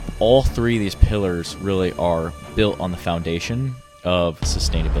all three of these pillars really are built on the foundation of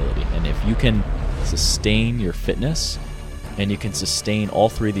sustainability. And if you can sustain your fitness and you can sustain all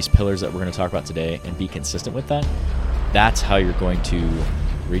three of these pillars that we're going to talk about today and be consistent with that, that's how you're going to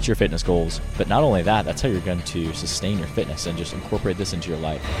reach your fitness goals. But not only that, that's how you're going to sustain your fitness and just incorporate this into your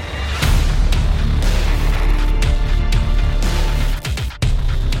life.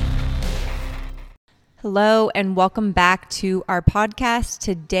 Hello and welcome back to our podcast.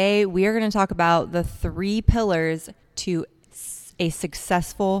 Today we are going to talk about the 3 pillars to a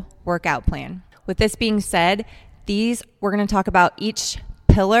successful workout plan. With this being said, we're going to talk about each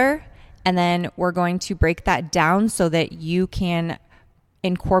pillar and then we're going to break that down so that you can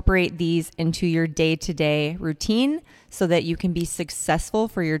incorporate these into your day-to-day routine so that you can be successful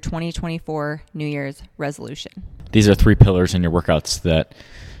for your 2024 New Year's resolution. These are 3 pillars in your workouts that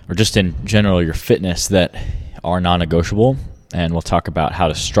or just in general your fitness that are non-negotiable, and we'll talk about how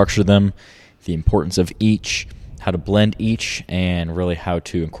to structure them, the importance of each, how to blend each, and really how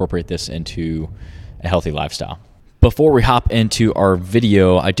to incorporate this into a healthy lifestyle. Before we hop into our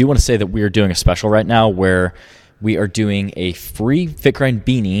video, I do want to say that we are doing a special right now where we are doing a free FitGrind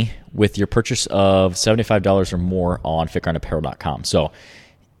beanie with your purchase of $75 or more on fitgrindapparel.com. So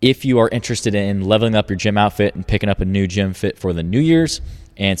if you are interested in leveling up your gym outfit and picking up a new gym fit for the New Year's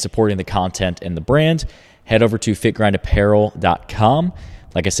and supporting the content and the brand, head over to fitgrindapparel.com.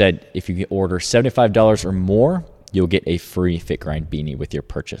 Like I said, if you order $75 or more, you'll get a free FitGrind beanie with your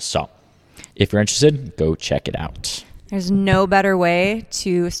purchase. So if you're interested, go check it out. There's no better way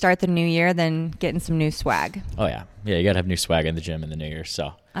to start the new year than getting some new swag. Oh, yeah. Yeah, you got to have new swag in the gym in the New Year.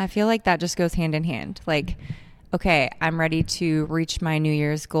 So I feel like that just goes hand in hand. Like, okay, I'm ready to reach my New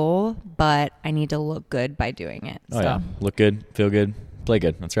Year's goal, but I need to look good by doing it. Oh, yeah. Look good, feel good, play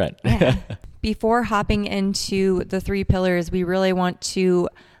good. That's right. Yeah. Before hopping into the 3 pillars, we really want to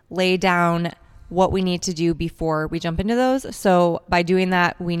lay down what we need to do before we jump into those. So by doing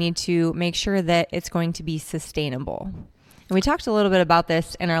that, we need to make sure that it's going to be sustainable. And we talked a little bit about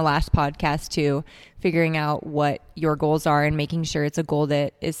this in our last podcast too, figuring out what your goals are and making sure it's a goal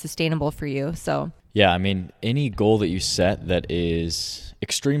that is sustainable for you. So yeah, I mean, any goal that you set that is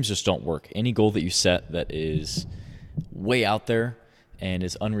extremes just don't work. Any goal that you set that is way out there and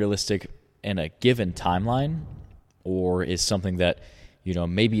is unrealistic in a given timeline, or is something that, you know,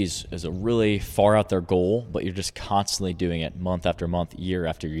 maybe is a really far out there goal, but you're just constantly doing it month after month, year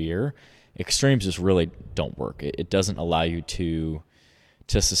after year, extremes just really don't work. It doesn't allow you to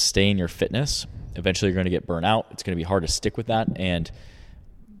sustain your fitness. Eventually you're going to get burnt out. It's going to be hard to stick with that. And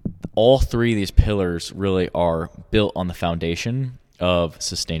all 3 of these pillars really are built on the foundation of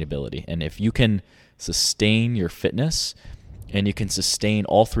sustainability. And if you can sustain your fitness and you can sustain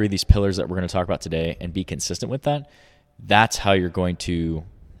all 3 of these pillars that we're going to talk about today and be consistent with that, that's how you're going to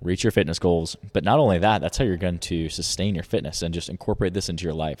reach your fitness goals. But not only that, that's how you're going to sustain your fitness and just incorporate this into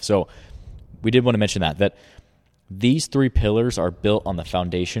your life. So we did want to mention that these 3 pillars are built on the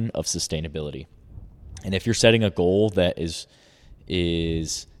foundation of sustainability. And if you're setting a goal that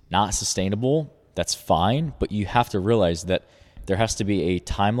is not sustainable, that's fine, but you have to realize that there has to be a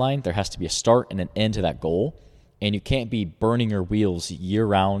timeline, there has to be a start and an end to that goal, and you can't be burning your wheels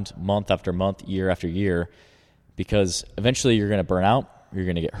year-round, month after month, year after year, because eventually you're going to burn out, you're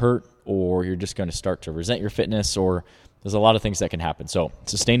going to get hurt, or you're just going to start to resent your fitness, or there's a lot of things that can happen. So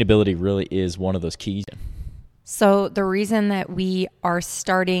sustainability really is one of those keys. So the reason that we are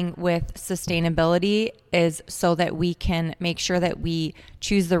starting with sustainability is so that we can make sure that we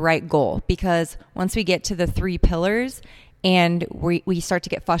choose the right goal. Because once we get to the 3 pillars and we start to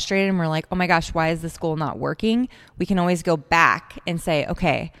get frustrated and we're like, oh my gosh, why is this goal not working? We can always go back and say,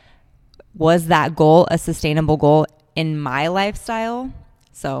 okay, was that goal a sustainable goal in my lifestyle?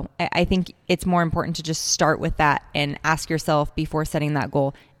 So I think it's more important to just start with that and ask yourself before setting that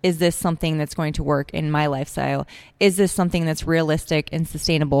goal, is this something that's going to work in my lifestyle? Is this something that's realistic and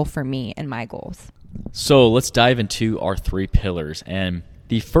sustainable for me and my goals? So let's dive into our 3 pillars. And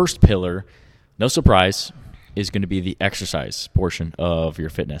the first pillar, no surprise, is going to be the exercise portion of your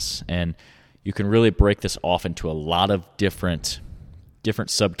fitness. And you can really break this off into a lot of different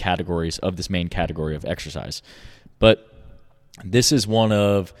subcategories of this main category of exercise. But this is one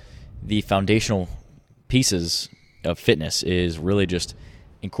of the foundational pieces of fitness, is really just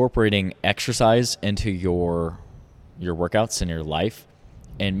incorporating exercise into your workouts in your life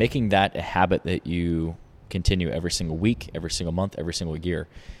and making that a habit that you continue every single week, every single month, every single year.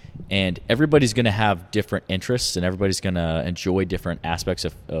 And everybody's going to have different interests and everybody's going to enjoy different aspects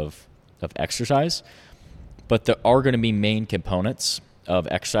of exercise. But there are going to be main components of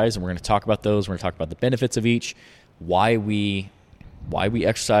exercise, and we're going to talk about those. We're going to talk about the benefits of each, why we why we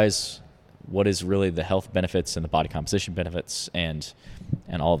exercise, what is really the health benefits and the body composition benefits, and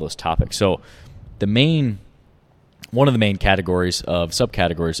all those topics. So one of the main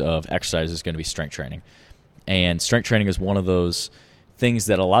subcategories of exercise is going to be strength training. And strength training is one of those things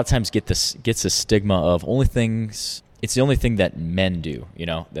that a lot of times gets a stigma of it's the only thing that men do,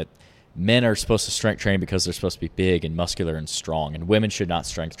 that men are supposed to strength train because they're supposed to be big and muscular and strong, and women should not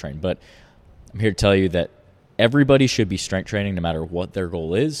strength train. But I'm here to tell you that everybody should be strength training no matter what their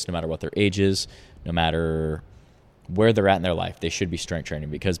goal is, no matter what their age is, no matter where they're at in their life. They should be strength training,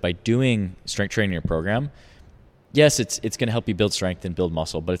 because by doing strength training in your program, yes, it's going to help you build strength and build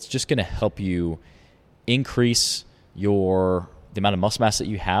muscle, but it's just going to help you increase the amount of muscle mass that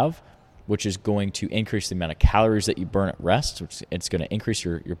you have, which is going to increase the amount of calories that you burn at rest, which it's going to increase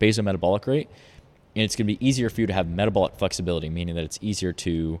your basal metabolic rate. And it's going to be easier for you to have metabolic flexibility, meaning that it's easier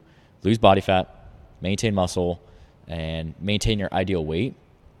to lose body fat, maintain muscle, and maintain your ideal weight.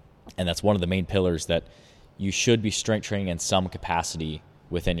 And that's one of the main pillars, that you should be strength training in some capacity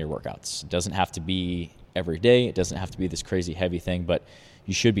within your workouts. It doesn't have to be every day. It doesn't have to be this crazy heavy thing, but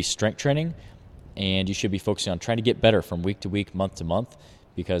you should be strength training, and you should be focusing on trying to get better from week to week, month to month,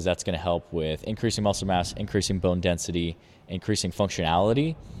 because that's going to help with increasing muscle mass, increasing bone density, increasing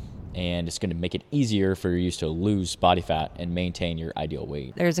functionality, and it's going to make it easier for you to lose body fat and maintain your ideal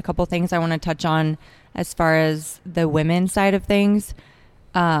weight. There's a couple things I want to touch on as far as the women's side of things.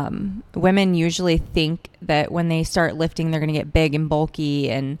 Women usually think that when they start lifting, they're going to get big and bulky,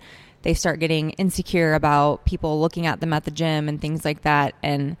 and they start getting insecure about people looking at them at the gym and things like that.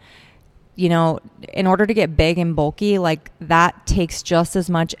 And in order to get big and bulky, like, that takes just as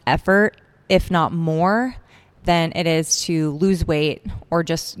much effort, if not more, than it is to lose weight or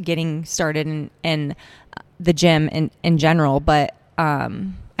just getting started in the gym in general. But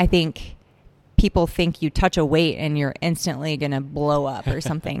I think people think you touch a weight and you're instantly going to blow up or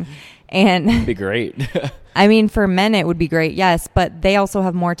something. And it'd be great. I mean, for men, it would be great, yes, but they also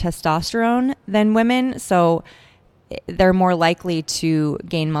have more testosterone than women, so they're more likely to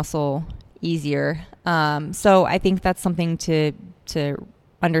gain muscle easier. So I think that's something to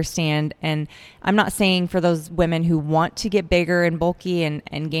understand. And I'm not saying for those women who want to get bigger and bulky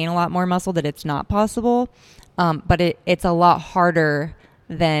and gain a lot more muscle that it's not possible, but it's a lot harder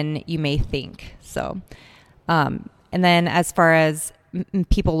than you may think. So, and then as far as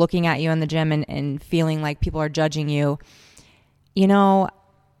people looking at you in the gym and feeling like people are judging you,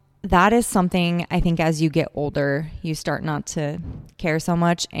 that is something I think as you get older, you start not to care so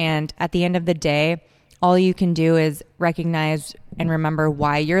much. And at the end of the day, all you can do is recognize and remember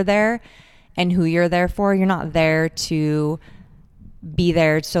why you're there and who you're there for. You're not there to be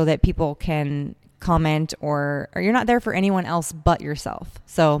there so that people can comment, or you're not there for anyone else but yourself.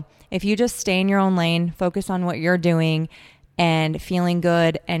 So if you just stay in your own lane, focus on what you're doing and feeling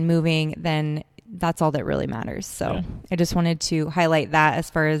good and moving, then that's all that really matters. So yeah. I just wanted to highlight that as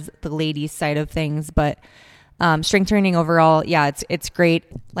far as the ladies' side of things. But strength training overall, yeah, it's great.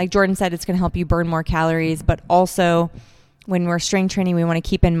 Like Jordan said, it's going to help you burn more calories. But also, when we're strength training, we want to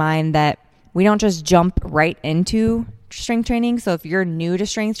keep in mind that we don't just jump right into strength training. So if you're new to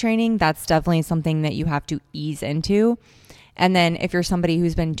strength training, that's definitely something that you have to ease into. And then if you're somebody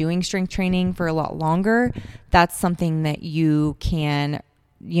who's been doing strength training for a lot longer, that's something that you can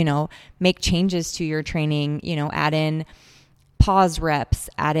make changes to your training, add in pause reps,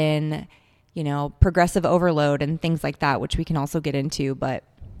 add in, progressive overload and things like that, which we can also get into. But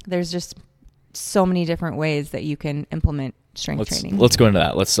there's just so many different ways that you can implement strength training. Let's go into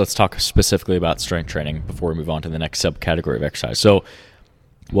that. Let's talk specifically about strength training before we move on to the next subcategory of exercise. So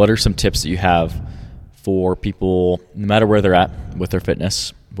what are some tips that you have for people, no matter where they're at with their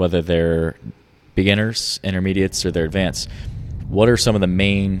fitness, whether they're beginners, intermediates, or they're advanced? What are some of the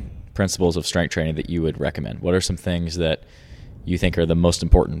main principles of strength training that you would recommend? What are some things that you think are the most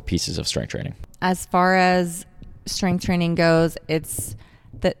important pieces of strength training? As far as strength training goes, it's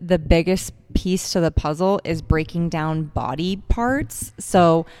the biggest piece to the puzzle is breaking down body parts.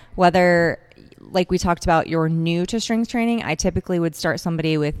 So whether, like we talked about, you're new to strength training, I typically would start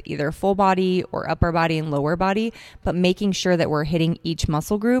somebody with either full body or upper body and lower body, but making sure that we're hitting each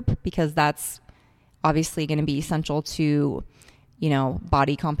muscle group, because that's obviously going to be essential to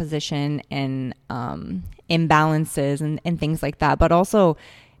body composition and imbalances and things like that. But also,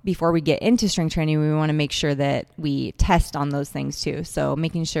 before we get into strength training, we want to make sure that we test on those things too. So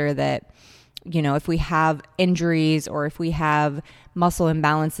making sure that, if we have injuries or if we have muscle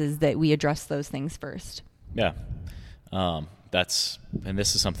imbalances, that we address those things first. Yeah. And this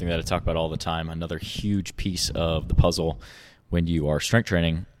is something that I talk about all the time. Another huge piece of the puzzle when you are strength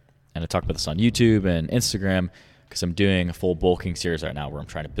training, and I talk about this on YouTube and Instagram, because I'm doing a full bulking series right now where I'm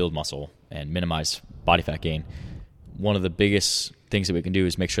trying to build muscle and minimize body fat gain. One of the biggest things that we can do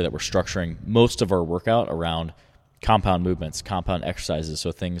is make sure that we're structuring most of our workout around compound movements, compound exercises.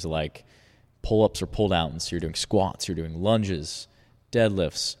 So things like pull-ups or pull-downs. You're doing squats, you're doing lunges,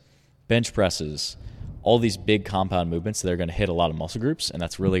 deadlifts, bench presses, all these big compound movements that are going to hit a lot of muscle groups, and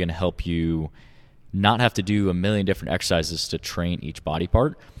that's really going to help you not have to do a million different exercises to train each body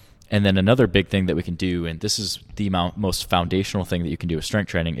part. And then another big thing that we can do, and this is the most foundational thing that you can do with strength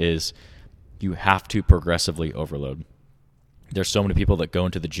training, is you have to progressively overload. There's so many people that go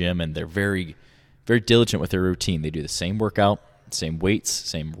into the gym and they're very, very diligent with their routine. They do the same workout, same weights,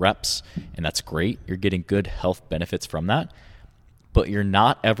 same reps, and that's great. You're getting good health benefits from that, but you're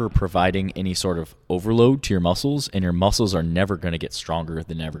not ever providing any sort of overload to your muscles, and your muscles are never going to get stronger.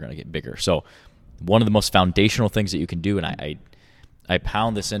 They're never going to get bigger. So one of the most foundational things that you can do, and I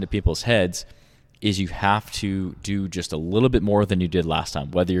pound this into people's heads, is you have to do just a little bit more than you did last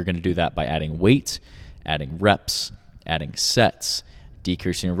time, whether you're going to do that by adding weight, adding reps, adding sets,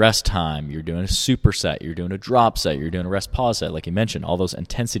 decreasing rest time, you're doing a superset, you're doing a drop set, you're doing a rest pause set, like you mentioned, all those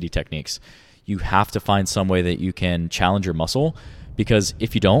intensity techniques. You have to find some way that you can challenge your muscle, because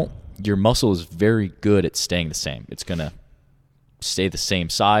if you don't, your muscle is very good at staying the same. It's going to stay the same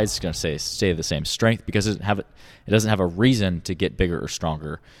size, it's going to stay the same strength, because it doesn't have a reason to get bigger or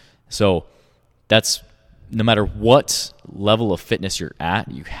stronger. So that's, no matter what level of fitness you're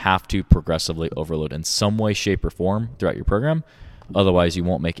at, you have to progressively overload in some way, shape, or form throughout your program. Otherwise, you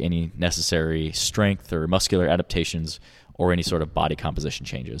won't make any necessary strength or muscular adaptations or any sort of body composition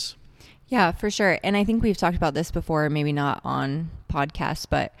changes. Yeah, for sure. And I think we've talked about this before, maybe not on podcasts,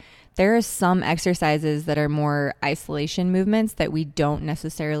 but there are some exercises that are more isolation movements that we don't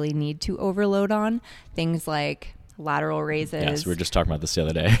necessarily need to overload on. Things like lateral raises. Yes, we were just talking about this the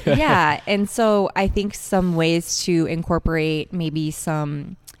other day. Yeah. And so I think some ways to incorporate maybe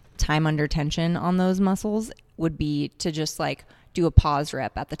some time under tension on those muscles would be to just like do a pause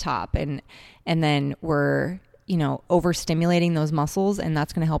rep at the top, and then we're, overstimulating those muscles, and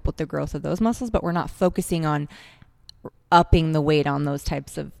that's going to help with the growth of those muscles, but we're not focusing on upping the weight on those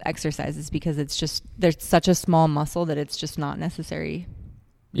types of exercises, because there's such a small muscle that it's just not necessary.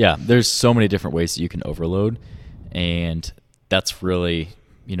 Yeah, there's so many different ways that you can overload, and that's really,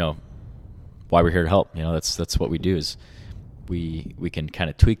 why we're here to help. That's what we do, is we can kind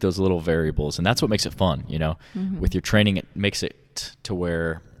of tweak those little variables, and that's what makes it fun. Mm-hmm. With your training, it makes it to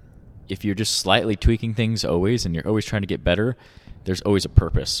where if you're just slightly tweaking things always, and you're always trying to get better, there's always a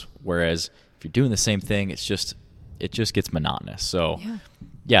purpose. Whereas if you're doing the same thing, it just gets monotonous. So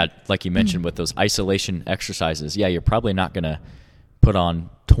yeah, like you mentioned with those isolation exercises, you're probably not going to put on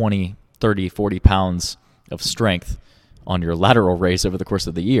 20, 30, 40 pounds of strength on your lateral raise over the course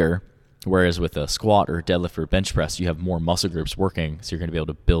of the year. Whereas with a squat or deadlift or bench press, you have more muscle groups working, so you're going to be able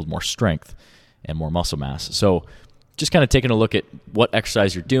to build more strength and more muscle mass. So just kind of taking a look at what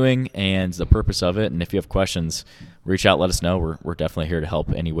exercise you're doing and the purpose of it. And if you have questions, reach out, let us know. We're definitely here to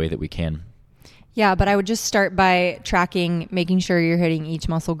help any way that we can. Yeah, but I would just start by tracking, making sure you're hitting each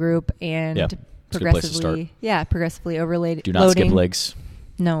muscle group, and progressively overloading. Do not skip legs.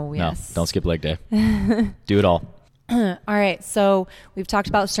 No, yes. No, don't skip leg day. Do it all. All right, so we've talked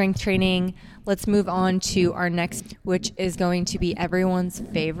about strength training. Let's move on to our next, which is going to be everyone's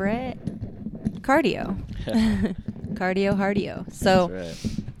favorite, cardio. Cardio. So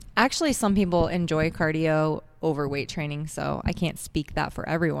actually some people enjoy cardio over weight training, so I can't speak that for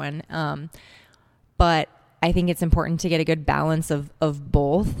everyone. But I think it's important to get a good balance of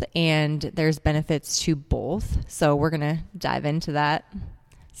both, and there's benefits to both. So we're going to dive into that.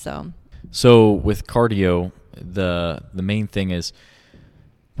 So with cardio, the main thing is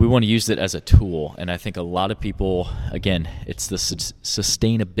we want to use it as a tool. And I think a lot of people, again, it's the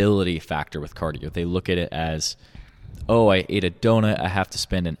sustainability factor with cardio. They look at it as, oh, I ate a donut, I have to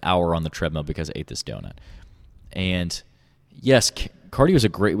spend an hour on the treadmill because I ate this donut. And yes, cardio is a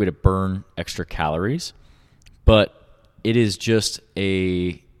great way to burn extra calories, but it is just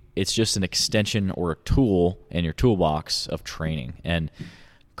an extension or a tool in your toolbox of training. And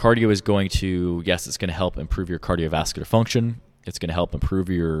cardio is going to, it's going to help improve your cardiovascular function. It's going to help improve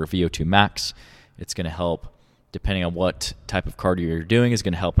your VO2 max. It's going to help, depending on what type of cardio you're doing, is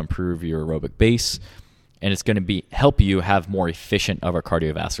going to help improve your aerobic base. And it's going to help you have more efficient of a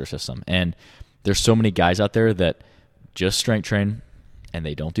cardiovascular system. And there's so many guys out there that just strength train and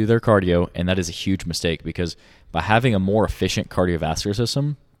they don't do their cardio, and that is a huge mistake, because by having a more efficient cardiovascular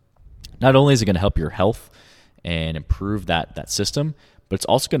system, not only is it going to help your health and improve that system, but it's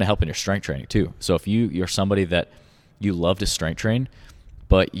also going to help in your strength training too. So if you're somebody that you love to strength train,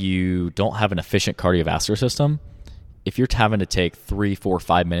 but you don't have an efficient cardiovascular system, if you're having to take 3, 4,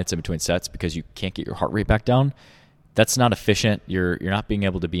 5 minutes in between sets because you can't get your heart rate back down, that's not efficient. You're not being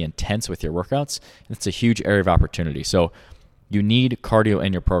able to be intense with your workouts. It's a huge area of opportunity. So you need cardio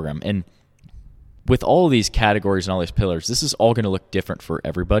in your program. And with all of these categories and all these pillars, this is all going to look different for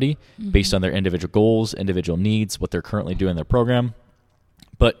everybody based on their individual goals, individual needs, what they're currently doing in their program.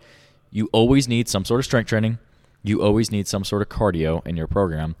 But you always need some sort of strength training. You always need some sort of cardio in your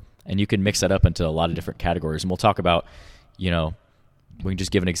program. And you can mix that up into a lot of different categories. And we'll talk about, we can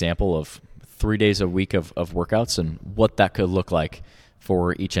just give an example of 3 days a week of workouts and what that could look like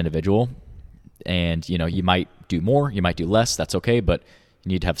for each individual. And, you might do more, you might do less. That's okay, but you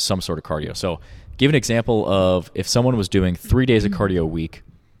need to have some sort of cardio. So give an example of if someone was doing 3 days of cardio a week,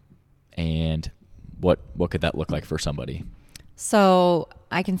 and what could that look like for somebody? So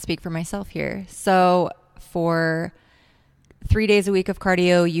I can speak for myself here. So for 3 days a week of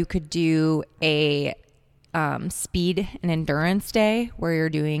cardio, you could do a speed and endurance day where you're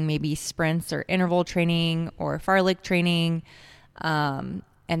doing maybe sprints or interval training or fartlek training. And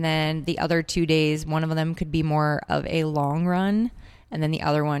then the other 2 days, one of them could be more of a long run, and then the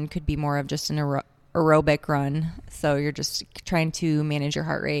other one could be more of just an aerobic run. So you're just trying to manage your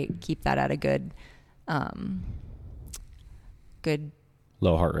heart rate, keep that at a good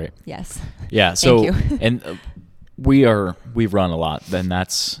low heart rate. Yes. Yeah. So, Thank you. And we've run a lot. Then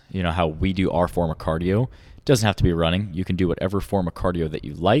that's, how we do our form of cardio. It doesn't have to be running. You can do whatever form of cardio that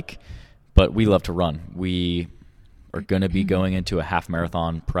you like, but we love to run. We are going to be going into a half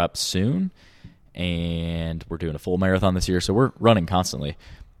marathon prep soon, and we're doing a full marathon this year. So we're running constantly,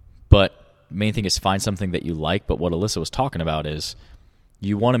 but main thing is find something that you like. But what Alyssa was talking about is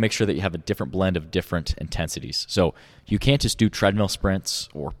you want to make sure that you have a different blend of different intensities. So you can't just do treadmill sprints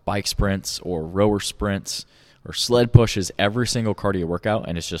or bike sprints or rower sprints or sled pushes every single cardio workout,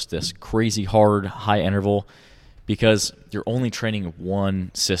 and it's just this crazy hard high interval, because you're only training one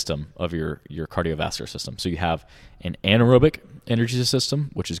system of your cardiovascular system. So you have an anaerobic energy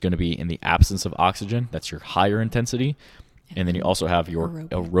system, which is going to be in the absence of oxygen. That's your higher intensity. And then you also have your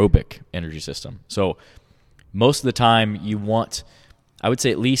aerobic energy system. So most of the time you want, I would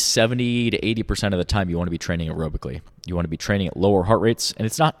say at least 70 to 80% of the time you want to be training aerobically. You want to be training at lower heart rates. And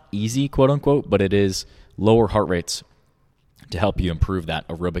it's not easy, quote unquote, but it is lower heart rates to help you improve that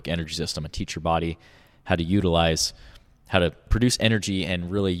aerobic energy system and teach your body how to utilize, how to produce energy and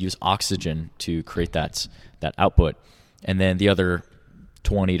really use oxygen to create that output. And then the other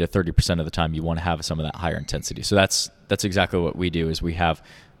 20 to 30% of the time you want to have some of that higher intensity. So that's exactly what we do. Is we have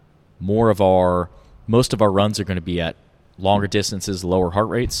most of our runs are going to be at longer distances, lower heart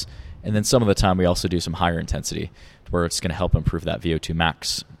rates, and then some of the time we also do some higher intensity where it's going to help improve that VO2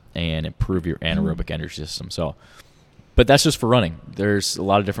 max and improve your anaerobic energy system. So, but that's just for running. There's a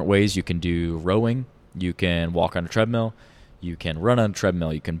lot of different ways. You can do rowing, you can walk on a treadmill, you can run on a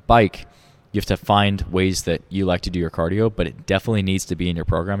treadmill, you can bike. You have to find ways that you like to do your cardio, but it definitely needs to be in your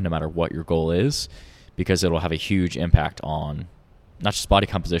program no matter what your goal is, because it'll have a huge impact on not just body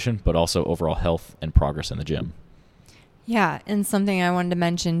composition, but also overall health and progress in the gym. Yeah, and something I wanted to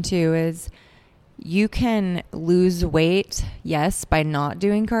mention too is you can lose weight, yes, by not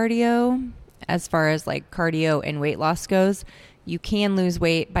doing cardio. As far as like cardio and weight loss goes, you can lose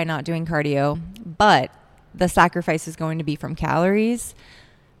weight by not doing cardio, but the sacrifice is going to be from calories.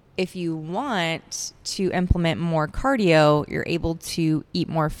 If you want to implement more cardio, you're able to eat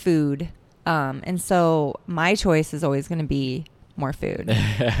more food. And so my choice is always going to be more food.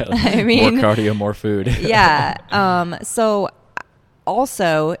 I mean, more cardio, more food. Yeah. So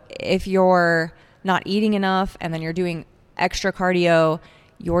also, if you're not eating enough and then you're doing extra cardio,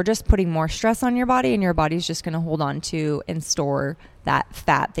 you're just putting more stress on your body, and your body's just going to hold on to and store that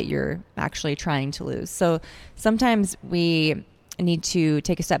fat that you're actually trying to lose. So sometimes we need to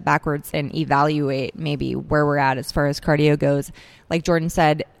take a step backwards and evaluate maybe where we're at as far as cardio goes. Like Jordan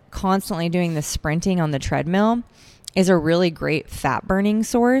said, constantly doing the sprinting on the treadmill is a really great fat burning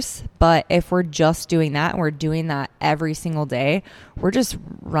source. But if we're just doing that and we're doing that every single day, we're just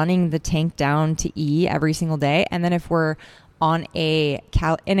running the tank down to E every single day. And then if we're on in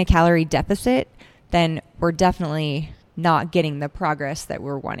a calorie deficit, then we're definitely not getting the progress that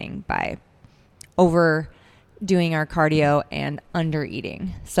we're wanting by overdoing our cardio and under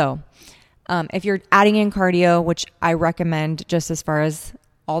eating. So if you're adding in cardio, which I recommend just as far as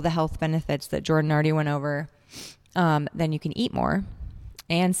all the health benefits that Jordan already went over, then you can eat more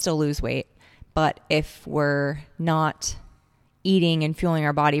and still lose weight. But if we're not eating and fueling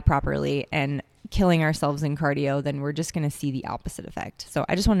our body properly and killing ourselves in cardio, then we're just going to see the opposite effect. So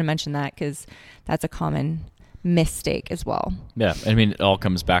I just wanted to mention that because that's a common mistake as well. Yeah. I mean, it all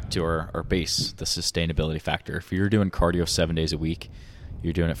comes back to our base, the sustainability factor. If you're doing cardio 7 days a week,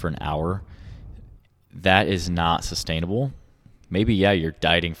 you're doing it for an hour, that is not sustainable. Maybe, yeah, you're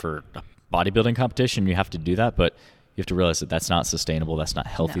dieting for a bodybuilding competition, you have to do that, but you have to realize that that's not sustainable, that's not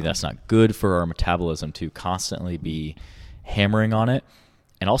healthy, that's not good for our metabolism to constantly be hammering on it.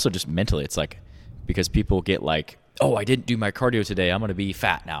 And also just mentally, it's like, because people get like, oh, I didn't do my cardio today, I'm going to be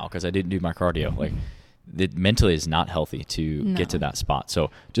fat now because I didn't do my cardio. Like, it mentally is not healthy to get to that spot.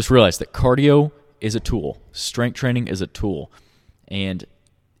 So just realize that cardio is a tool. Strength training is a tool. And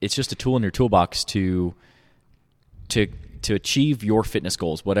it's just a tool in your toolbox to achieve your fitness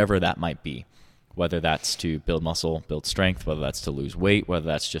goals, whatever that might be. Whether that's to build muscle, build strength, whether that's to lose weight, whether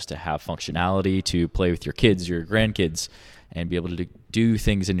that's just to have functionality, to play with your kids, your grandkids, and be able to do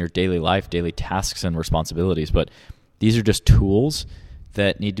things in your daily life, daily tasks and responsibilities. But these are just tools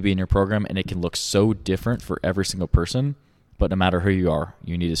that need to be in your program, and it can look so different for every single person. But no matter who you are,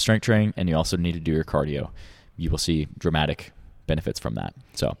 you need to strength train, and you also need to do your cardio. You will see dramatic benefits from that.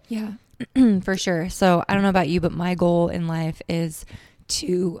 So yeah, for sure. So I don't know about you, but my goal in life is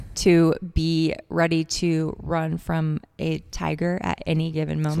to be ready to run from a tiger at any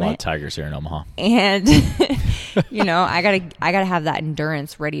given moment. There's a lot of tigers here in Omaha. And I gotta have that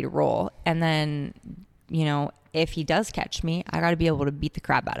endurance ready to roll. And then, if he does catch me, I gotta be able to beat the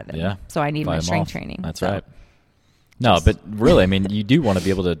crap out of him. Yeah. So I need my strength training. That's right. No, but really, I mean, you do want to be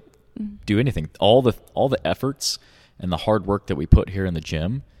able to do anything. All the efforts and the hard work that we put here in the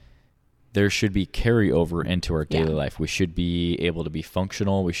gym, there should be carryover into our daily life. We should be able to be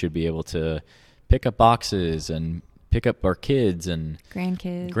functional. We should be able to pick up boxes and pick up our kids and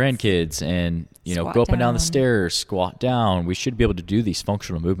grandkids and, go up and down the stairs, squat down. We should be able to do these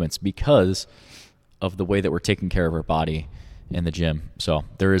functional movements because of the way that we're taking care of our body in the gym. So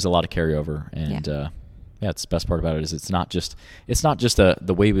there is a lot of carryover. And, it's the best part about it is it's not just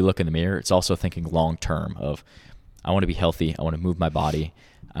the way we look in the mirror. It's also thinking long-term of, I want to be healthy. I want to move my body.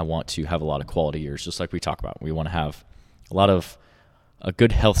 I want to have a lot of quality years, just like we talk about. We want to have a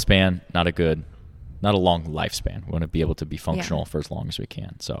good health span, not a long lifespan. We want to be able to be functional for as long as we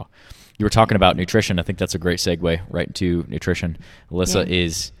can. So you were talking about nutrition. I think that's a great segue right into nutrition. Alyssa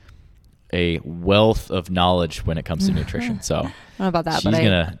is a wealth of knowledge when it comes to nutrition. So I don't know about that, she's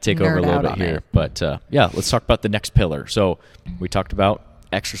going to take over a little bit here. But let's talk about the next pillar. So we talked about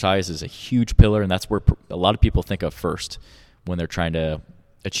exercise is a huge pillar, and that's where a lot of people think of first when they're trying to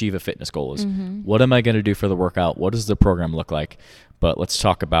achieve a fitness goal is what am I going to do for the workout? What does the program look like? But let's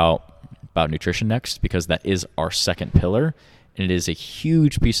talk about nutrition next, because that is our second pillar, and it is a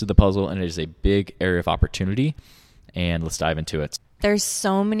huge piece of the puzzle, and it is a big area of opportunity. And let's dive into it. There's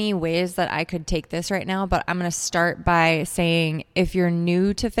so many ways that I could take this right now, but I'm going to start by saying if you're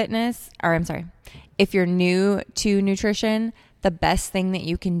new to nutrition, the best thing that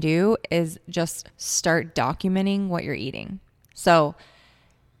you can do is just start documenting what you're eating. So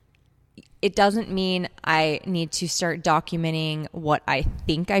it doesn't mean I need to start documenting what I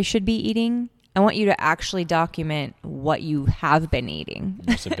think I should be eating. I want you to actually document what you have been eating.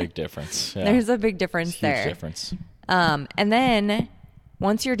 There's a big difference. Yeah. There's a big difference there. Huge difference. And then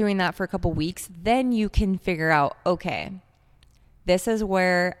once you're doing that for a couple weeks, then you can figure out, okay, this is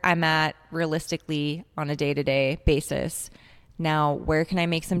where I'm at realistically on a day-to-day basis. Now, where can I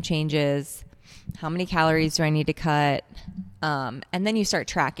make some changes? How many calories do I need to cut? And then you start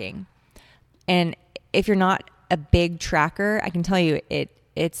tracking. And if you're not a big tracker, I can tell you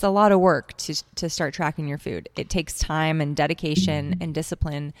it's a lot of work to start tracking your food. It takes time and dedication and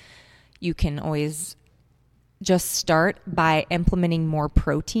discipline. You can always just start by implementing more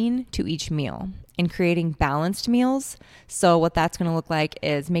protein to each meal and creating balanced meals. So what that's going to look like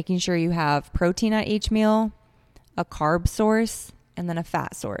is making sure you have protein at each meal, a carb source, and then a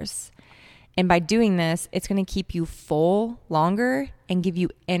fat source. And by doing this, it's going to keep you full longer and give you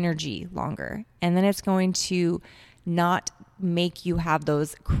energy longer. And then it's going to not make you have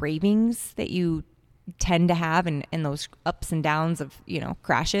those cravings that you tend to have and those ups and downs of,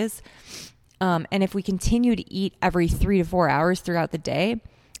 crashes. And if we continue to eat every 3 to 4 hours throughout the day,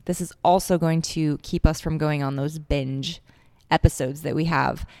 this is also going to keep us from going on those binge episodes that we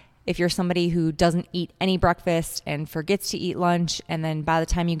have. If you're somebody who doesn't eat any breakfast and forgets to eat lunch, and then by the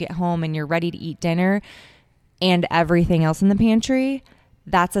time you get home and you're ready to eat dinner and everything else in the pantry,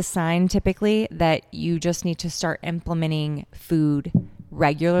 that's a sign typically that you just need to start implementing food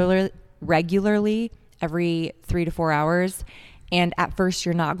regularly every 3 to 4 hours. And at first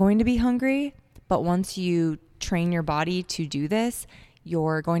you're not going to be hungry, but once you train your body to do this,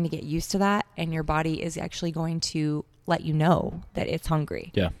 you're going to get used to that, and your body is actually going to let you know that it's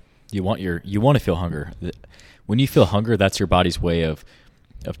hungry. Yeah. You want to feel hunger. When you feel hunger, that's your body's way of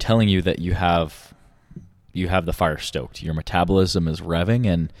telling you that you have the fire stoked. Your metabolism is revving,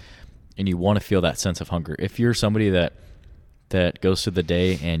 and you want to feel that sense of hunger. If you're somebody that goes through the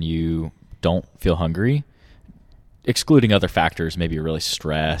day and you don't feel hungry, excluding other factors, maybe you're really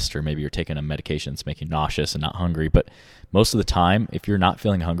stressed, or maybe you're taking a medication that's making you nauseous and not hungry, but most of the time, if you're not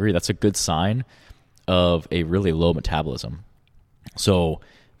feeling hungry, that's a good sign of a really low metabolism. So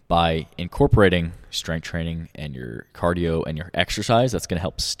by incorporating strength training and your cardio and your exercise, that's going to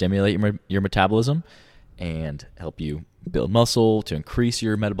help stimulate your metabolism and help you build muscle to increase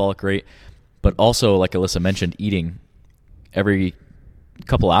your metabolic rate. But also, like Alyssa mentioned, eating every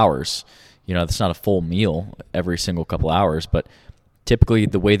couple hours. That's not a full meal every single couple hours, but typically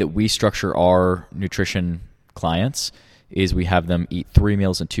the way that we structure our nutrition clients is we have them eat 3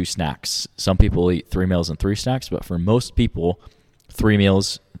 meals and 2 snacks. Some people eat 3 meals and 3 snacks, but for most people, 3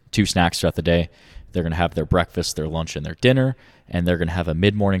 meals, 2 snacks throughout the day. They're going to have their breakfast, their lunch, and their dinner, and they're going to have a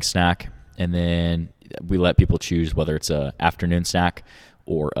mid-morning snack, and then we let people choose whether it's an afternoon snack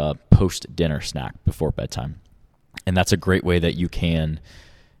or a post-dinner snack before bedtime. And that's a great way that you can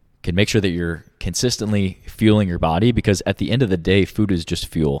make sure that you're consistently fueling your body, because at the end of the day, food is just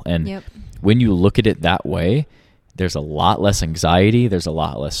fuel. And when you look at it that way, there's a lot less anxiety, there's a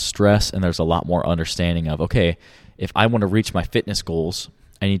lot less stress, and there's a lot more understanding of, okay, if I want to reach my fitness goals,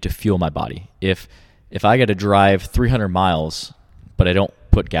 I need to fuel my body. If I got to drive 300 miles, but I don't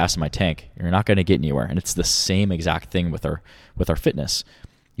put gas in my tank, you're not going to get anywhere. And it's the same exact thing with our fitness.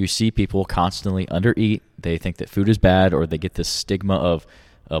 You see people constantly undereat. They think that food is bad, or they get this stigma of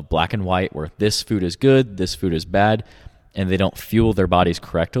black and white, where this food is good, this food is bad, and they don't fuel their bodies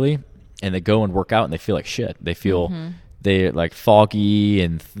correctly, and they go and work out and they feel like shit. They feel they're like foggy,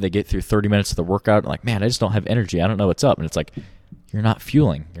 and they get through 30 minutes of the workout and like, man, I just don't have energy. I don't know what's up. And it's like, you're not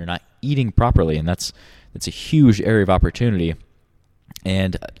fueling, you're not eating properly. And that's a huge area of opportunity.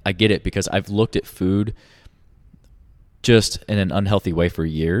 And I get it, because I've looked at food just in an unhealthy way for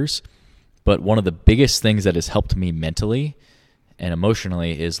years. But one of the biggest things that has helped me mentally and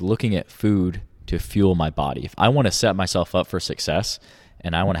emotionally is looking at food to fuel my body. If I want to set myself up for success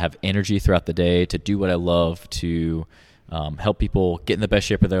and I want to have energy throughout the day to do what I love, to help people get in the best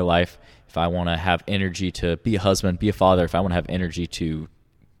shape of their life, if I want to have energy to be a husband, be a father, if I want to have energy to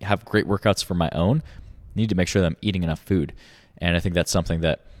have great workouts for my own, I need to make sure that I'm eating enough food. And I think that's something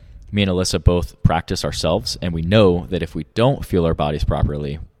that me and Alyssa both practice ourselves, and we know that if we don't fuel our bodies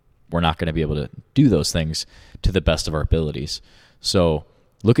properly, we're not going to be able to do those things to the best of our abilities. So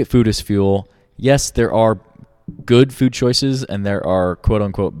look at food as fuel. Yes, there are good food choices and there are quote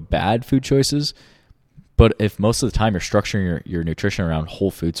unquote bad food choices. But if most of the time you're structuring your nutrition around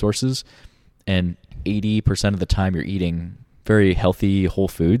whole food sources, and 80% of the time you're eating very healthy whole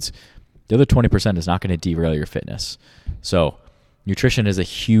foods, the other 20% is not going to derail your fitness. So nutrition is a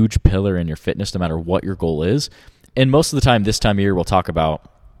huge pillar in your fitness, no matter what your goal is. And most of the time, this time of year, we'll talk about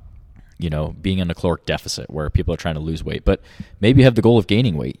being in a caloric deficit where people are trying to lose weight, but maybe you have the goal of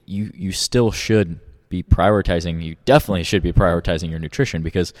gaining weight. You still should be prioritizing, you definitely should be prioritizing your nutrition,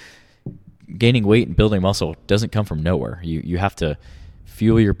 because gaining weight and building muscle doesn't come from nowhere. You have to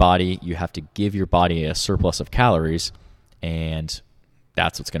fuel your body. You have to give your body a surplus of calories, and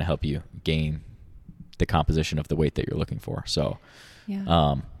that's what's going to help you gain the composition of the weight that you're looking for. So,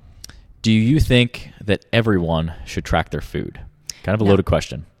 do you think that everyone should track their food? Kind of a loaded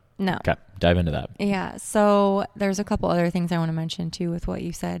question. No. Okay, dive into that. Yeah, so there's a couple other things I want to mention too with what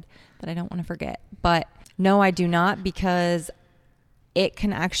you said that I don't want to forget. But no, I do not, because it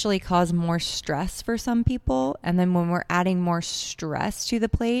can actually cause more stress for some people. And then when we're adding more stress to the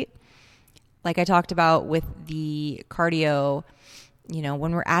plate, like I talked about with the cardio,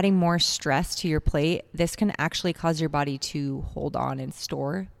 when we're adding more stress to your plate, this can actually cause your body to hold on and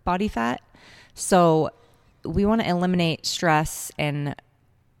store body fat. So we want to eliminate stress. And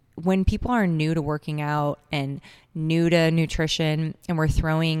when people are new to working out and new to nutrition, and we're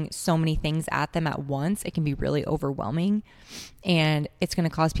throwing so many things at them at once, it can be really overwhelming, and it's going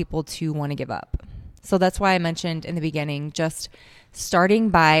to cause people to want to give up. So that's why I mentioned in the beginning, just starting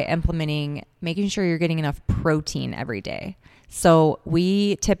by implementing, making sure you're getting enough protein every day. So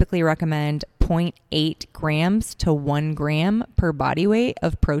we typically recommend 0.8 grams to 1 gram per body weight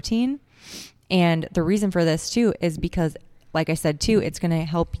of protein. And the reason for this too is because, like I said too, it's going to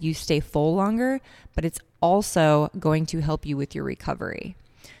help you stay full longer, but it's also going to help you with your recovery.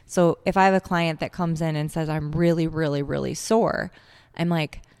 So if I have a client that comes in and says, I'm really, really, really sore, I'm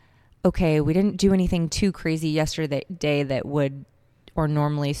like, okay, we didn't do anything too crazy yesterday that would, therefore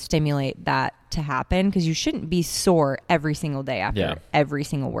normally stimulate that to happen, because you shouldn't be sore every single day after every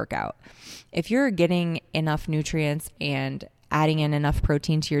single workout. If you're getting enough nutrients and adding in enough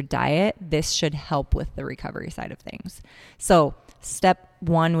protein to your diet, this should help with the recovery side of things. So step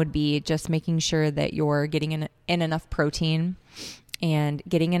one would be just making sure that you're getting in enough protein and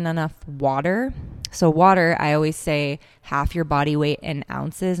getting in enough water. So water, I always say half your body weight in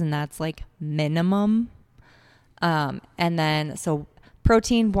ounces, and that's like minimum. And then so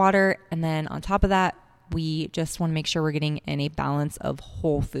protein, water, and then on top of that, we just want to make sure we're getting in a balance of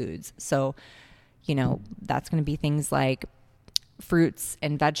whole foods. So, that's going to be things like fruits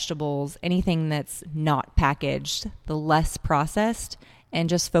and vegetables, anything that's not packaged, the less processed, and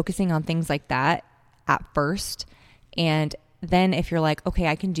just focusing on things like that at first. And then if you're like, okay,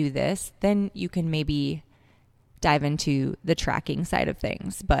 I can do this, then you can maybe dive into the tracking side of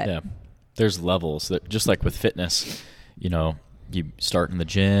things. But there's levels that, just like with fitness, you start in the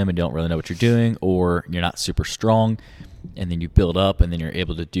gym and don't really know what you're doing, or you're not super strong, and then you build up, and then you're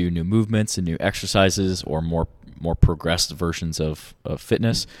able to do new movements and new exercises, or more progressed versions of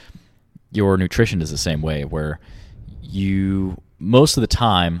fitness. Your nutrition is the same way, where most of the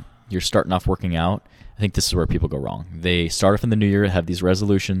time you're starting off working out. I think this is where people go wrong. They start off in the new year, have these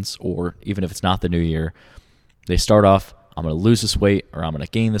resolutions, or even if it's not the new year, they start off, I'm going to lose this weight, or I'm going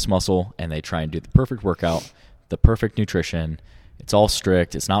to gain this muscle, and they try and do the perfect workout, the perfect nutrition. It's all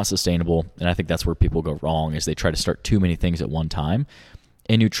strict. It's not sustainable. And I think that's where people go wrong, is they try to start too many things at one time.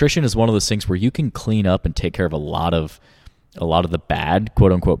 And nutrition is one of those things where you can clean up and take care of a lot of the bad,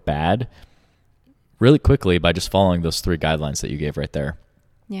 quote unquote bad, really quickly by just following those 3 guidelines that you gave right there.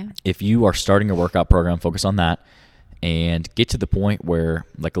 Yeah. If you are starting a workout program, focus on that and get to the point where,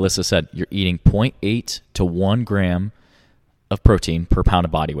 like Alyssa said, you're eating 0.8 to 1 gram of protein per pound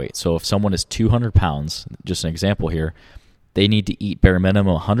of body weight. So if someone is 200 pounds, just an example here, they need to eat bare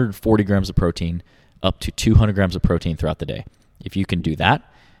minimum 140 grams of protein up to 200 grams of protein throughout the day. If you can do that,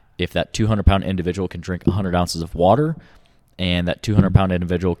 if that 200-pound individual can drink 100 ounces of water, and that 200-pound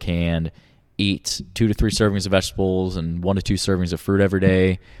individual can eat 2 to 3 servings of vegetables and 1 to 2 servings of fruit every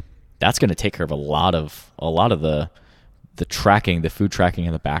day, that's going to take care of a lot of the tracking, the food tracking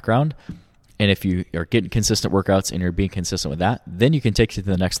in the background. And if you are getting consistent workouts and you're being consistent with that, then you can take it to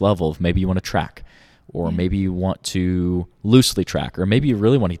the next level of maybe you want to track, or maybe you want to loosely track, or maybe you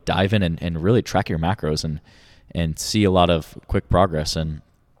really want to dive in and really track your macros and see a lot of quick progress. And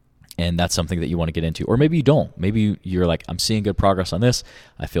that's something that you want to get into. Or maybe you don't. Maybe you're like, I'm seeing good progress on this.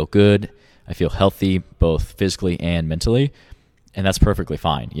 I feel good. I feel healthy, both physically and mentally. And that's perfectly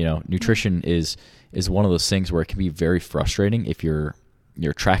fine. Nutrition is one of those things where it can be very frustrating if you're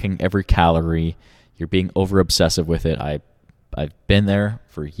tracking every calorie, you're being over obsessive with it. I've been there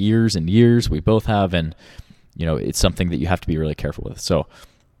for years and years. We both have. And, it's something that you have to be really careful with. So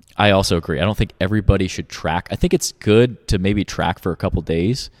I also agree. I don't think everybody should track. I think it's good to maybe track for a couple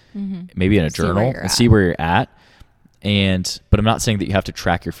days, maybe in a journal, and see where you're at. But I'm not saying that you have to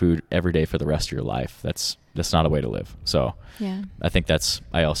track your food every day for the rest of your life. That's not a way to live. So I think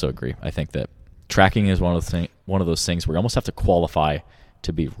I also agree. I think that tracking is one of those things where you almost have to qualify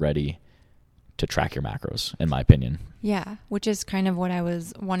to be ready to track your macros, in my opinion. Yeah, which is kind of what I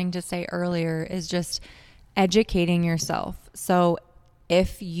was wanting to say earlier, is just educating yourself. So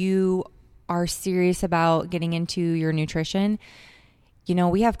if you are serious about getting into your nutrition,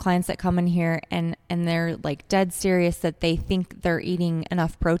 we have clients that come in here and they're like dead serious that they think they're eating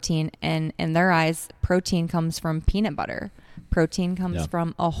enough protein, and in their eyes, protein comes from peanut butter. Protein comes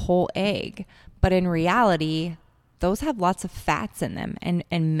from a whole egg. But in reality, those have lots of fats in them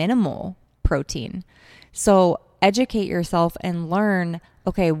and minimal protein. So educate yourself and learn,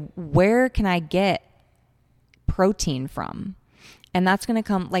 okay, where can I get protein from? And that's going to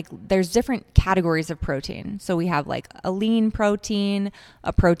come, like, there's different categories of protein. So we have like a lean protein,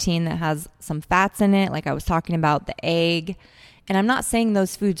 a protein that has some fats in it, like I was talking about, the egg. And I'm not saying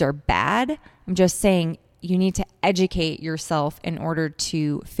those foods are bad. I'm just saying you need to educate yourself in order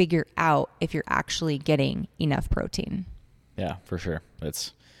to figure out if you're actually getting enough protein. Yeah, for sure.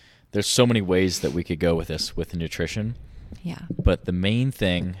 There's so many ways that we could go with this, with nutrition. Yeah. But the main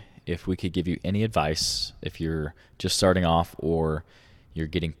thing, if we could give you any advice, if you're just starting off, or you're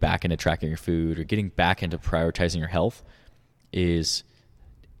getting back into tracking your food, or getting back into prioritizing your health, is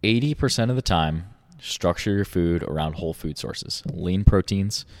 80% of the time, structure your food around whole food sources. Lean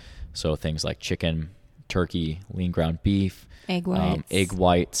proteins, so things like chicken, turkey, lean ground beef, egg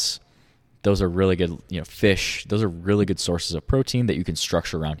whites. Those are really good, fish. Those are really good sources of protein that you can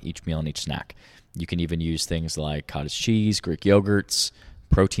structure around each meal and each snack. You can even use things like cottage cheese, Greek yogurts,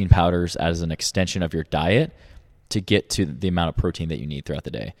 protein powders as an extension of your diet to get to the amount of protein that you need throughout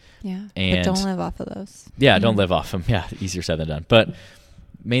the day. Yeah. And but don't live off of those. Yeah, don't live off them. Yeah, easier said than done. But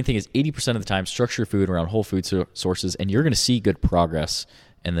main thing is 80% of the time, structure your food around whole food sources, and you're going to see good progress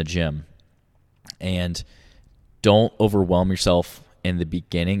in the gym. And don't overwhelm yourself in the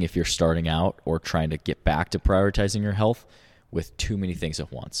beginning if you're starting out or trying to get back to prioritizing your health with too many things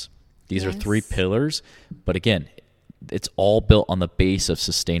at once. These are 3 pillars, but again, it's all built on the base of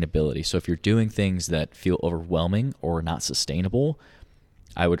sustainability. So if you're doing things that feel overwhelming or not sustainable,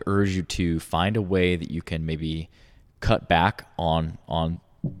 I would urge you to find a way that you can maybe cut back on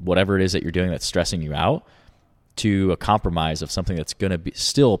whatever it is that you're doing that's stressing you out to a compromise of something that's going to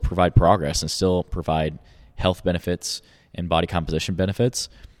still provide progress and still provide health benefits and body composition benefits,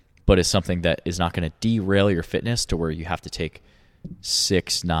 but is something that is not going to derail your fitness to where you have to take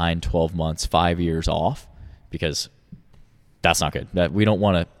 6, 9, 12 months, 5 years off, because that's not good. That we don't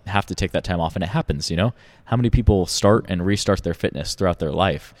want to have to take that time off, and it happens, How many people start and restart their fitness throughout their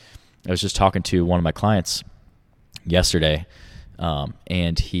life? I was just talking to one of my clients yesterday,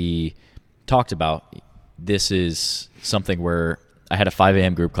 and he talked about this is something where I had a 5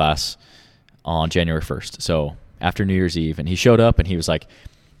 a.m. group class on January 1st, so after New Year's Eve, and he showed up and he was like,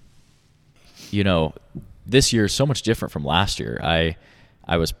 this year is so much different from last year.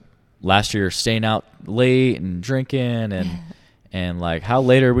 I was last year staying out late and drinking and like, how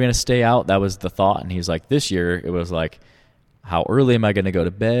late are we going to stay out? That was the thought. And he was like, this year it was like, how early am I going to go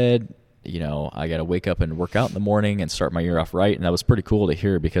to bed? I got to wake up and work out in the morning and start my year off right. And that was pretty cool to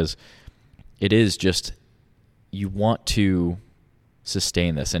hear, because it is just, you want to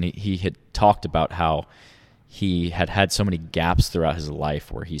sustain this. And he had talked about how he had so many gaps throughout his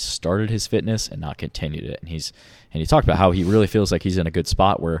life where he started his fitness and not continued it. And he talked about how he really feels like he's in a good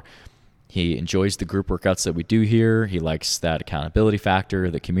spot where he enjoys the group workouts that we do here. He likes that accountability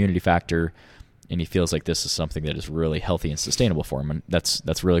factor, the community factor, and he feels like this is something that is really healthy and sustainable for him. And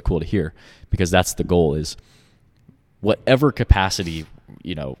that's really cool to hear, because that's the goal, is whatever capacity,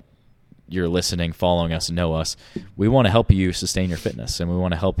 you're listening, following us, know us, we want to help you sustain your fitness, and we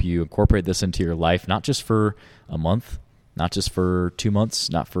want to help you incorporate this into your life, not just for a month, not just for 2 months,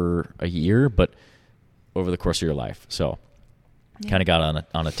 not for a year, but over the course of your life. So kind of got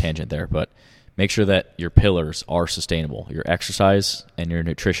on a tangent there, but make sure that your pillars are sustainable. Your exercise and your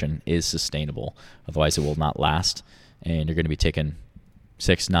nutrition is sustainable. Otherwise it will not last, and you're going to be taking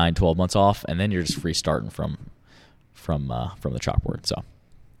 6, 9, 12 months off, and then you're just restarting from the chalkboard. So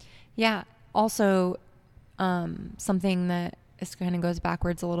yeah. Also, something that kind of goes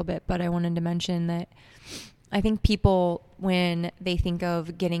backwards a little bit, but I wanted to mention that I think people, when they think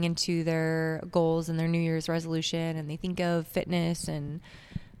of getting into their goals and their New Year's resolution, and they think of fitness, and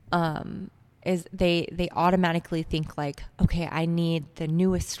is they automatically think like, okay, I need the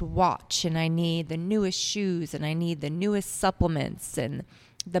newest watch, and I need the newest shoes, and I need the newest supplements, and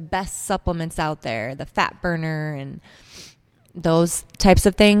the best supplements out there, the fat burner, and those types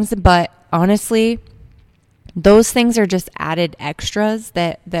of things. But honestly, those things are just added extras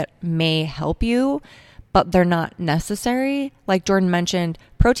that may help you, but they're not necessary. Like Jordan mentioned,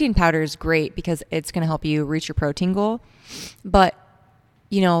 protein powder is great because it's going to help you reach your protein goal. But,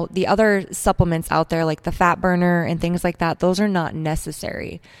 the other supplements out there, like the fat burner and things like that, those are not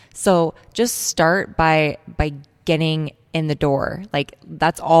necessary. So just start by getting in the door. Like,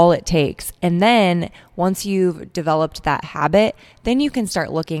 that's all it takes. And then once you've developed that habit, then you can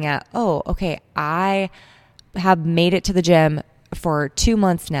start looking at, oh, okay, I have made it to the gym for 2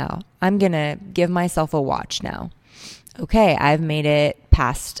 months now. I'm going to give myself a watch now. Okay, I've made it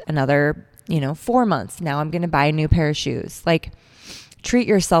past another, 4 months. Now I'm going to buy a new pair of shoes. Like, treat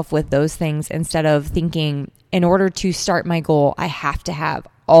yourself with those things instead of thinking, in order to start my goal, I have to have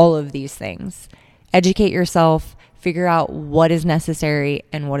all of these things. Educate yourself, figure out what is necessary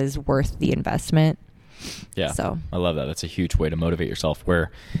and what is worth the investment. Yeah. So I love that. That's a huge way to motivate yourself,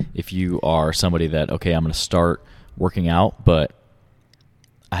 where if you are somebody that, okay, I'm going to start working out, but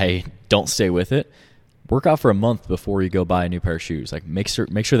I don't stay with it, work out for a month before you go buy a new pair of shoes. Like, make sure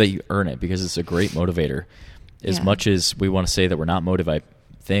that you earn it, because it's a great motivator. As much as we want to say that we're not motivated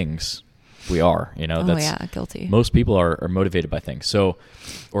by things, we are, guilty. Most people are motivated by things. So,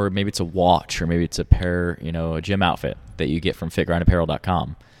 or maybe it's a watch, or maybe it's a pair, a gym outfit that you get from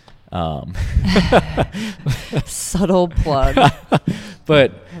fitgrindapparel.com. Subtle plug.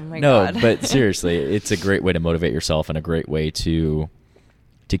 But God. But seriously, it's a great way to motivate yourself, and a great way to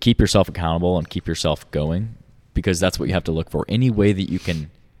keep yourself accountable and keep yourself going, because that's what you have to look for. Any way that you can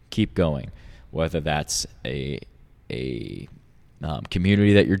keep going, whether that's a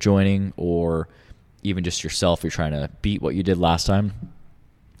community that you're joining, or even just yourself, you're trying to beat what you did last time.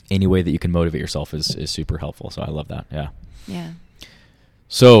 any way that you can motivate yourself is super helpful. So I love that. Yeah. Yeah.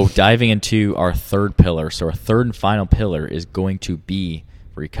 So diving into our third pillar. So our third and final pillar is going to be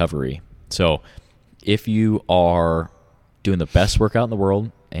recovery. So if you are doing the best workout in the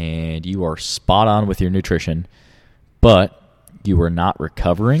world and you are spot on with your nutrition, but you are not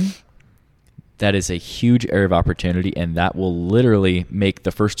recovering, that is a huge area of opportunity, and that will literally make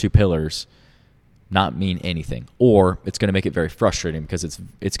the first two pillars not mean anything, or it's going to make it very frustrating because it's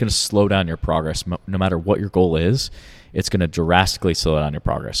going to slow down your progress. No matter what your goal is, it's going to drastically slow down your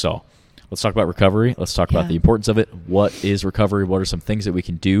progress. So let's talk about recovery. Let's talk about the importance of it. What is recovery? What are some things that we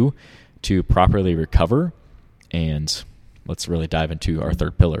can do to properly recover? And let's really dive into our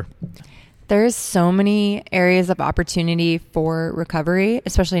third pillar. There's so many areas of opportunity for recovery,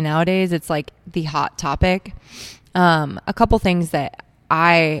 especially nowadays. It's like the hot topic. A couple things that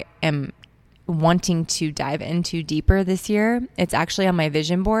I am wanting to dive into deeper this year, it's actually on my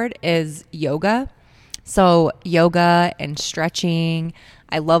vision board, is yoga. So yoga and stretching,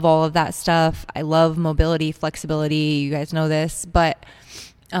 I love all of that stuff. I love mobility, flexibility. You guys know this, but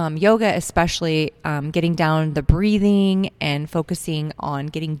yoga, especially getting down the breathing and focusing on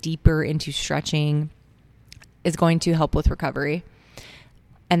getting deeper into stretching, is going to help with recovery.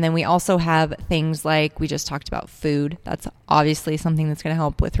 And then we also have things like we just talked about food. That's obviously something that's going to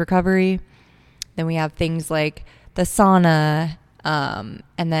help with recovery. Then we have things like the sauna, and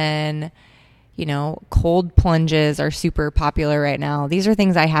then, cold plunges are super popular right now. These are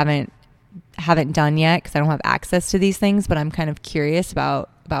things I haven't done yet because I don't have access to these things, but I'm kind of curious about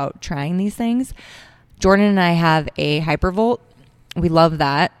trying these things. Jordan and I have a hypervolt. We love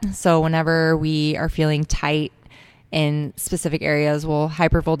that. So whenever we are feeling tight in specific areas, we'll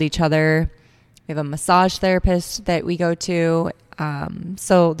hypervolt each other. We have a massage therapist that we go to.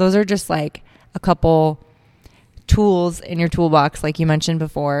 So those are just like a couple tools in your toolbox, like you mentioned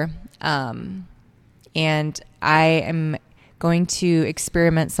before. And I am going to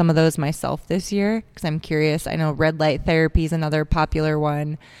experiment some of those myself this year because I'm curious. I know red light therapy is another popular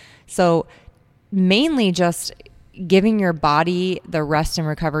one. So mainly just giving your body the rest and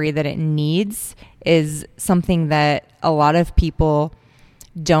recovery that it needs is something that a lot of people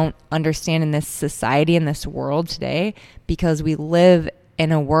don't understand in this society, in this world today, because we live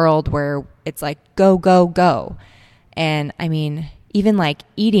in a world where it's like, go, go, go. And I mean, even like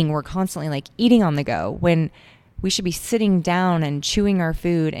eating, we're constantly like eating on the go when we should be sitting down and chewing our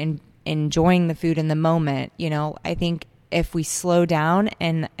food and enjoying the food in the moment. I think if we slow down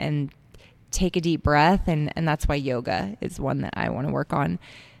and take a deep breath, and that's why yoga is one that I want to work on.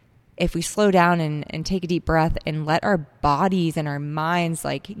 If we slow down and take a deep breath and let our bodies and our minds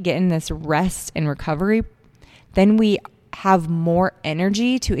like get in this rest and recovery, then we have more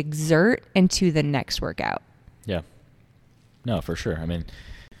energy to exert into the next workout. Yeah. No, for sure. I mean,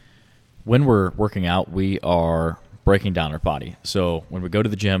 when we're working out, we are breaking down our body. So when we go to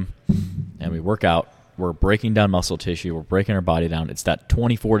the gym and we work out, we're breaking down muscle tissue. We're breaking our body down. It's that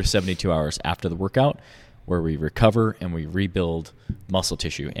 24 to 72 hours after the workout where we recover and we rebuild muscle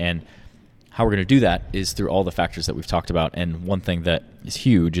tissue. And how we're going to do that is through all the factors that we've talked about. And one thing that is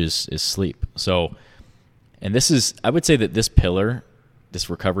huge is sleep. So, and this is, I would say that this pillar, this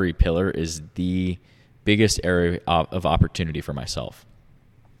recovery pillar, is the biggest area of opportunity for myself.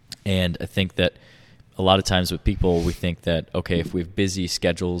 And I think that a lot of times with people, we think that, okay, if we have busy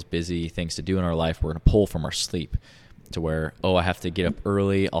schedules, busy things to do in our life, we're going to pull from our sleep to where, I have to get up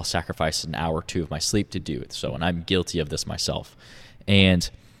early. I'll sacrifice an hour or two of my sleep to do it. So, and I'm guilty of this myself. And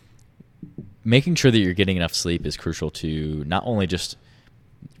making sure that you're getting enough sleep is crucial to not only just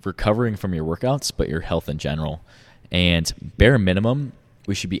recovering from your workouts, but your health in general. And bare minimum,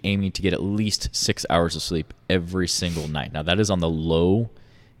 we should be aiming to get at least 6 hours of sleep every single night. Now, that is on the low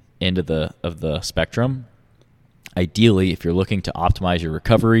end of the spectrum. Ideally, if you're looking to optimize your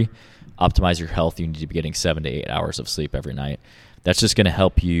recovery, optimize your health, you need to be getting 7 to 8 hours of sleep every night. That's just going to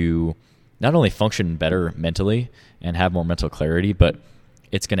help you not only function better mentally and have more mental clarity, but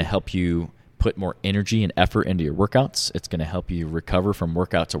it's going to help you put more energy and effort into your workouts. It's going to help you recover from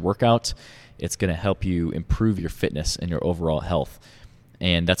workout to workout. It's going to help you improve your fitness and your overall health.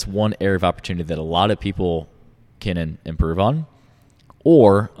 And that's one area of opportunity that a lot of people can improve on.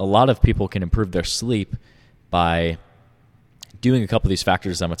 Or a lot of people can improve their sleep by doing a couple of these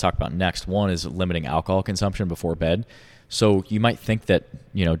factors I'm going to talk about next. One is limiting alcohol consumption before bed. So you might think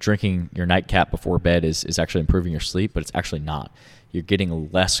that, drinking your nightcap before bed is actually improving your sleep, but it's actually not. You're getting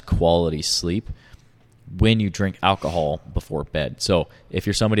less quality sleep when you drink alcohol before bed. So if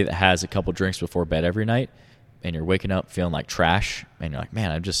you're somebody that has a couple drinks before bed every night and you're waking up feeling like trash and you're like,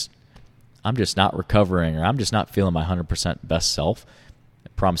 man, I'm just not recovering, or I'm just not feeling my 100% best self,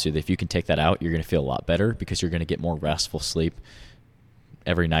 promise you that if you can take that out, you're going to feel a lot better because you're going to get more restful sleep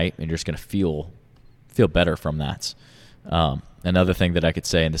every night, and you're just going to feel better from that. Another thing that I could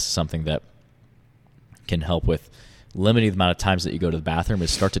say, and this is something that can help with limiting the amount of times that you go to the bathroom,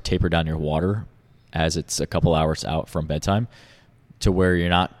 is start to taper down your water as it's a couple hours out from bedtime, to where you're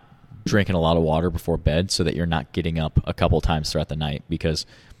not drinking a lot of water before bed, so that you're not getting up a couple times throughout the night, because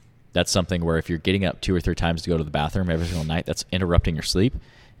that's something where if you're getting up 2 or 3 times to go to the bathroom every single night, that's interrupting your sleep,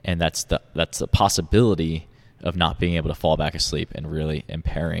 and that's the possibility of not being able to fall back asleep and really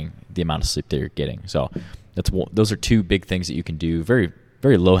impairing the amount of sleep that you're getting. So those are 2 big things that you can do, very,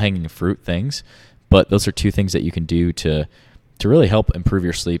 very low-hanging fruit things, but those are 2 things that you can do to really help improve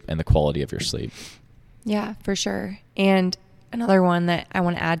your sleep and the quality of your sleep. Yeah, for sure. And another one that I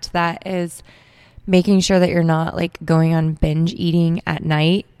want to add to that is making sure that you're not like going on binge eating at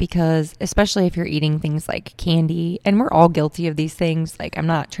night, because especially if you're eating things like candy, and we're all guilty of these things. Like, I'm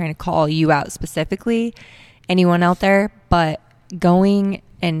not trying to call you out specifically, anyone out there, but going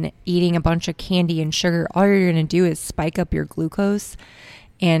and eating a bunch of candy and sugar, all you're going to do is spike up your glucose,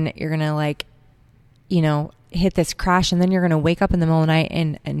 and you're going to like, hit this crash, and then you're going to wake up in the middle of the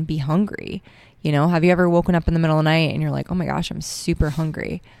night and be hungry. Have you ever woken up in the middle of the night and you're like, oh my gosh, I'm super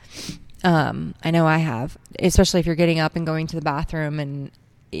hungry? I know I have, especially if you're getting up and going to the bathroom and,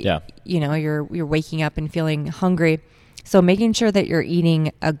 you're waking up and feeling hungry. So making sure that you're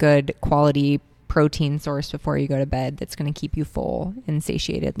eating a good quality protein source before you go to bed, that's going to keep you full and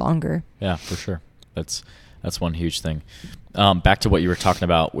satiated longer. Yeah, for sure. That's one huge thing. Back to what you were talking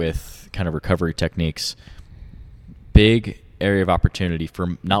about with kind of recovery techniques, big area of opportunity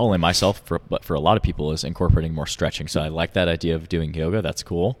for not only myself, but for a lot of people, is incorporating more stretching. So I like that idea of doing yoga. That's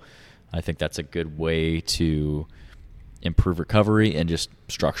cool. I think that's a good way to improve recovery and just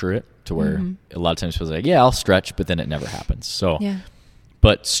structure it to where a lot of times people say, I'll stretch, but then it never happens. So,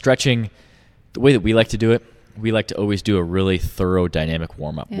 but stretching, the way that we like to do it, we like to always do a really thorough dynamic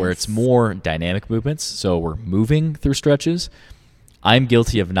warm-up where it's more dynamic movements. So we're moving through stretches. I'm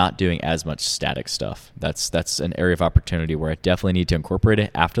guilty of not doing as much static stuff. That's an area of opportunity where I definitely need to incorporate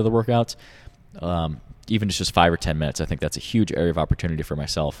it after the workouts. Even just 5 or 10 minutes. I think that's a huge area of opportunity for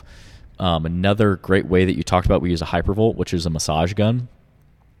myself. Another great way that you talked about, we use a Hypervolt, which is a massage gun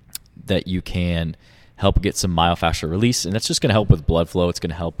that you can help get some myofascial release, and that's just going to help with blood flow. It's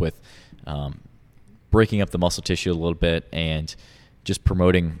going to help with breaking up the muscle tissue a little bit and just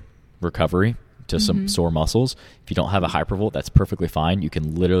promoting recovery to some sore muscles. If you don't have a Hypervolt, that's perfectly fine. You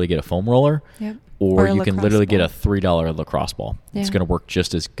can literally get a foam roller, or you can literally get a $3 lacrosse ball. It's going to work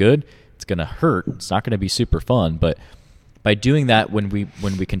just as good. It's going to hurt. It's not going to be super fun, but by doing that, when we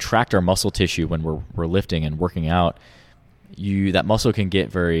contract our muscle tissue when we're lifting and working out, that muscle can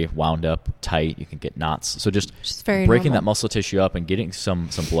get very wound up, tight. You can get knots. So just breaking that muscle tissue up and getting some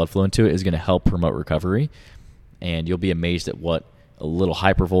blood flow into it is going to help promote recovery. And you'll be amazed at what a little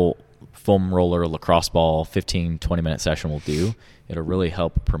Hypervolt foam roller lacrosse ball 15-20 minute session will do. It'll really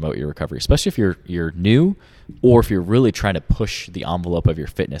help promote your recovery, especially if you're new, or if you're really trying to push the envelope of your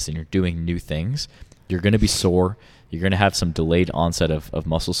fitness and you're doing new things. You're going to be sore. You're going to have some delayed onset of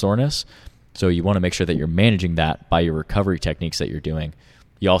muscle soreness. So you want to make sure that you're managing that by your recovery techniques that you're doing.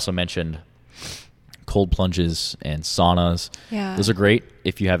 You also mentioned cold plunges and saunas. Yeah. Those are great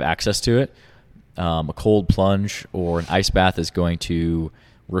if you have access to it. A cold plunge or an ice bath is going to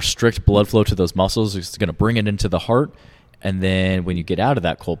restrict blood flow to those muscles. It's going to bring it into the heart. And then when you get out of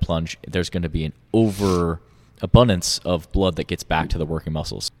that cold plunge, there's going to be an overabundance of blood that gets back to the working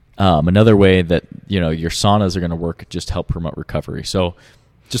muscles. Another way that your saunas are going to work, just help promote recovery. So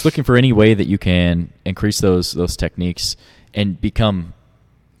just looking for any way that you can increase those techniques and become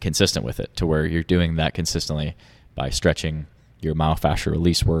consistent with it, to where you're doing that consistently by stretching, your myofascial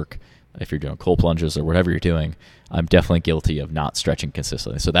release work. If you're doing cold plunges or whatever you're doing, I'm definitely guilty of not stretching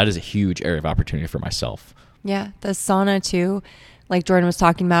consistently. So that is a huge area of opportunity for myself. Yeah, the sauna too. Like Jordan was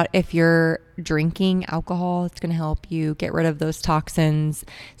talking about, if you're drinking alcohol, it's going to help you get rid of those toxins,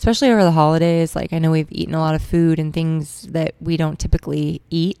 especially over the holidays. Like, I know we've eaten a lot of food and things that we don't typically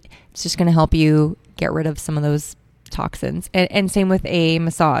eat. It's just going to help you get rid of some of those toxins. And same with a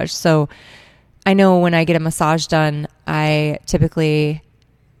massage. So I know when I get a massage done, I typically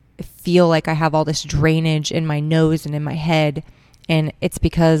feel like I have all this drainage in my nose and in my head. And it's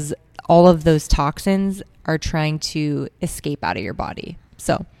because all of those toxins are trying to escape out of your body.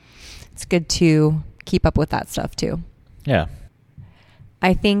 So it's good to keep up with that stuff too. Yeah.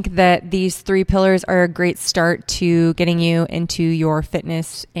 I think that these 3 pillars are a great start to getting you into your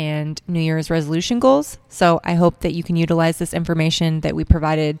fitness and New Year's resolution goals. So I hope that you can utilize this information that we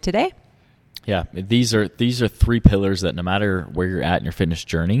provided today. Yeah, these are three pillars that no matter where you're at in your fitness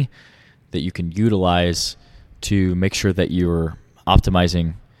journey, that you can utilize to make sure that you're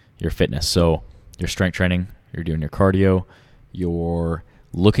optimizing your fitness. So your strength training, you're doing your cardio, you're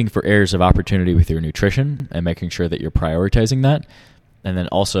looking for areas of opportunity with your nutrition and making sure that you're prioritizing that. And then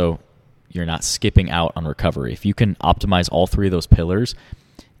also you're not skipping out on recovery. If you can optimize all three of those pillars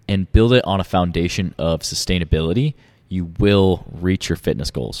and build it on a foundation of sustainability, you will reach your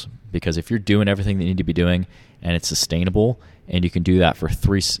fitness goals. Because if you're doing everything that you need to be doing and it's sustainable, and you can do that for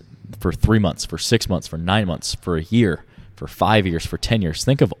 3 months, for 6 months, for 9 months, for a year, for 5 years, for 10 years,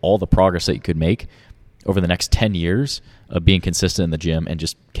 think of all the progress that you could make over the next 10 years of being consistent in the gym and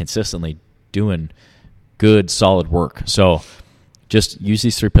just consistently doing good, solid work. So just use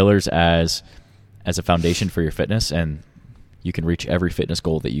these three pillars as a foundation for your fitness, and you can reach every fitness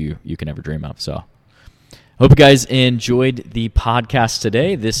goal that you can ever dream of. So hope you guys enjoyed the podcast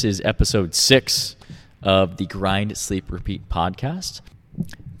today. This is episode 6 of the Grind, Sleep, Repeat podcast.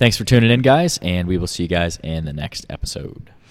 Thanks for tuning in, guys, and we will see you guys in the next episode.